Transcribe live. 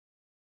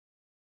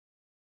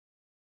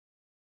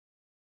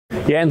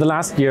Yeah, in the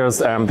last years,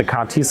 the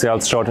CAR T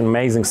cells showed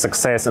amazing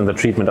success in the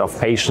treatment of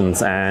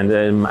patients, and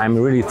I'm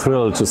really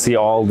thrilled to see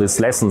all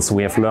these lessons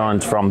we have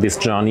learned from this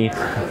journey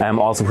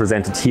also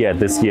presented here at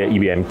this year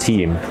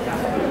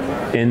EBMT.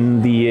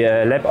 In the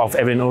lab of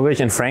Evelyn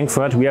Ulrich in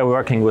Frankfurt, we are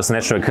working with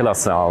natural killer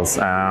cells.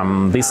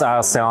 These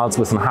are cells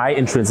with a high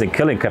intrinsic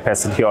killing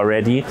capacity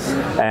already,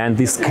 and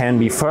this can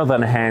be further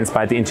enhanced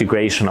by the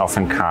integration of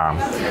a CAR.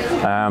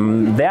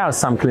 There are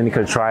some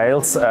clinical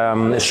trials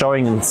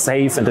showing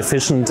safe and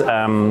efficient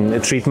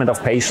treatment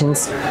of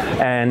patients,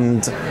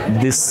 and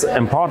these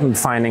important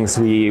findings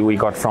we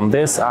got from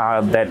this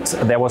are that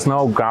there was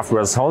no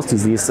graft-versus-host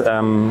disease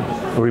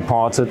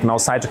reported, no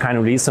cytokine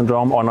release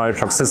syndrome or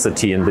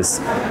neurotoxicity in this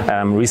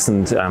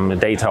recent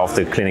data of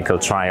the clinical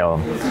trial.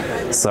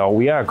 So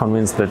we are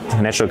convinced that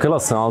natural killer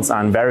cells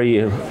are a very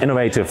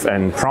innovative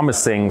and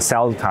promising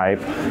cell type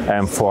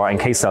for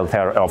NK cell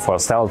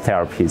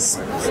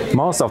therapies.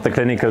 Most of the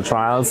clinical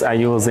trials are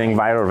using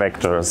viral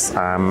vectors,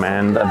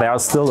 and there are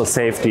still a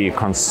safety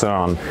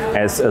concern,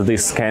 as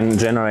this can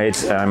generate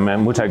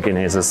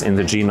mutagenesis in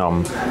the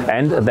genome,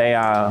 and they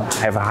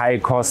have a high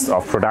cost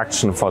of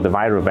production for the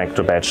viral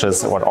vector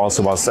batches, what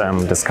also was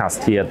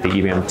discussed here at the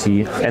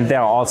EBMT, and there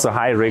are also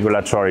high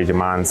regulatory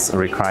demands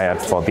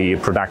required for the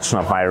production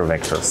of viral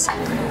vectors.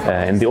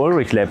 In the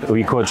Ulrich lab,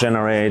 we could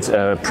generate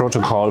a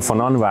protocol for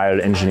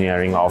non-viral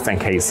engineering of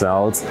NK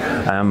cells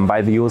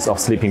by the use of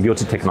Sleeping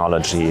Beauty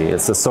technology.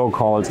 It's a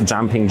so-called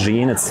jumping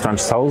gene. It's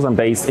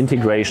transposon-based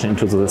integration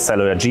into the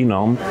cellular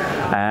genome,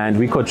 and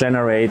we could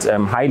generate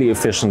highly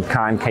efficient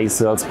CAR-NK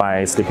cells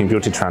by Sleeping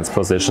Beauty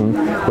transposition,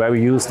 where we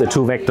used a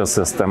two-vector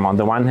system. On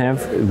the one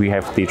hand, we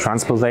have the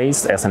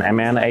transposase as an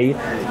mRNA,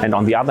 and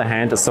on the other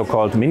hand, a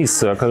so-called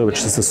mini-circle, which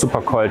is a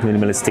supercoiled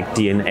minimalistic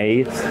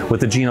DNA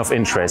with the gene of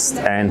interest.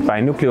 And by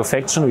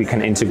nucleofaction, we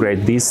can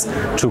integrate these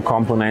two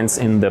components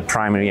in the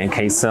primary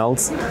NK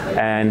cells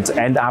and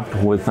end up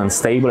with a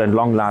stable and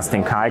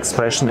long-lasting CAR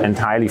expression and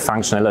highly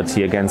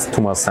functionality against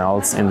tumor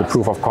cells. In the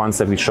proof of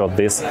concept, we showed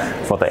this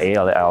for the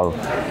ALL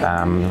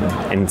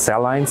in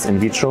cell lines in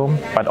vitro,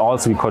 but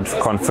also we could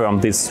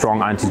confirm this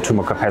strong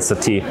anti-tumor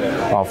capacity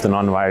of the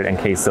non-viral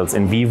NK cells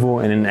in vivo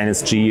in an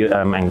NSG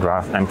and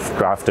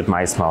grafted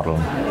mice model.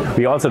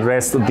 We also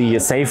addressed the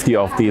safety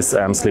of this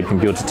Sleeping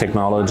Beauty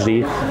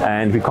technology,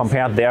 and we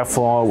compared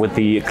therefore with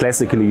the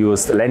classically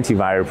used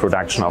lentiviral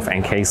production of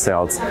NK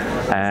cells,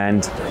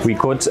 and we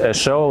could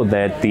show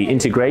that the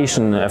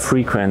integration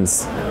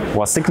frequency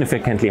was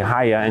significantly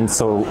higher in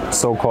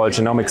so-called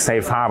genomic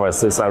safe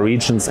harbors. These are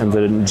regions in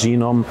the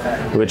genome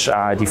which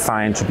are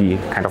defined to be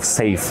kind of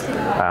safe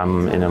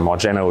in a more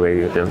general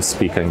way of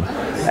speaking,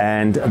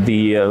 and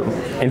the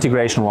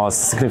integration was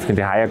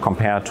significantly higher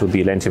compared to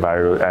the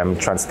lentiviral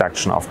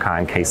transduction of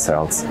CAR-NK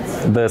cells.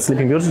 The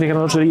Sleeping Beauty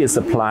technology is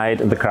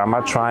applied in the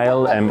KRAMA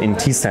trial in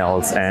T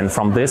cells, and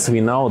from this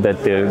we know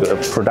that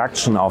the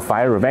production of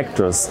viral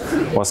vectors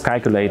was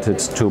calculated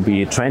to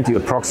be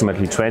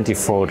approximately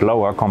 20-fold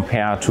lower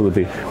compared to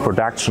the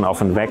production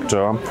of a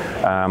vector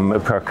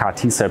per CAR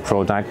T cell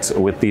product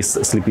with this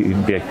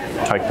Sleeping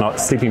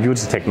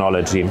Beauty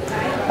technology.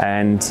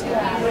 And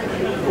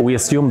we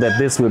assume that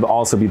this will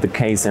also be the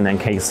case in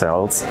NK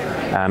cells.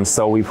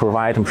 So we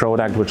provide a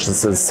product which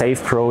is a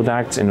safe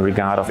product in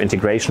regard of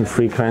integration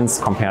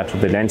frequency compared to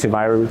the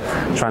lentiviral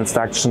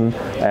transduction,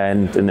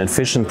 and an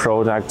efficient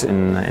product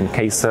in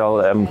NK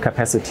cell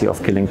capacity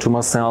of killing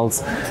tumor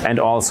cells, and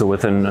also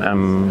with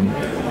an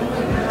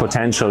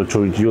potential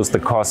to reduce the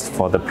cost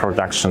for the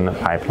production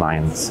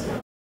pipelines.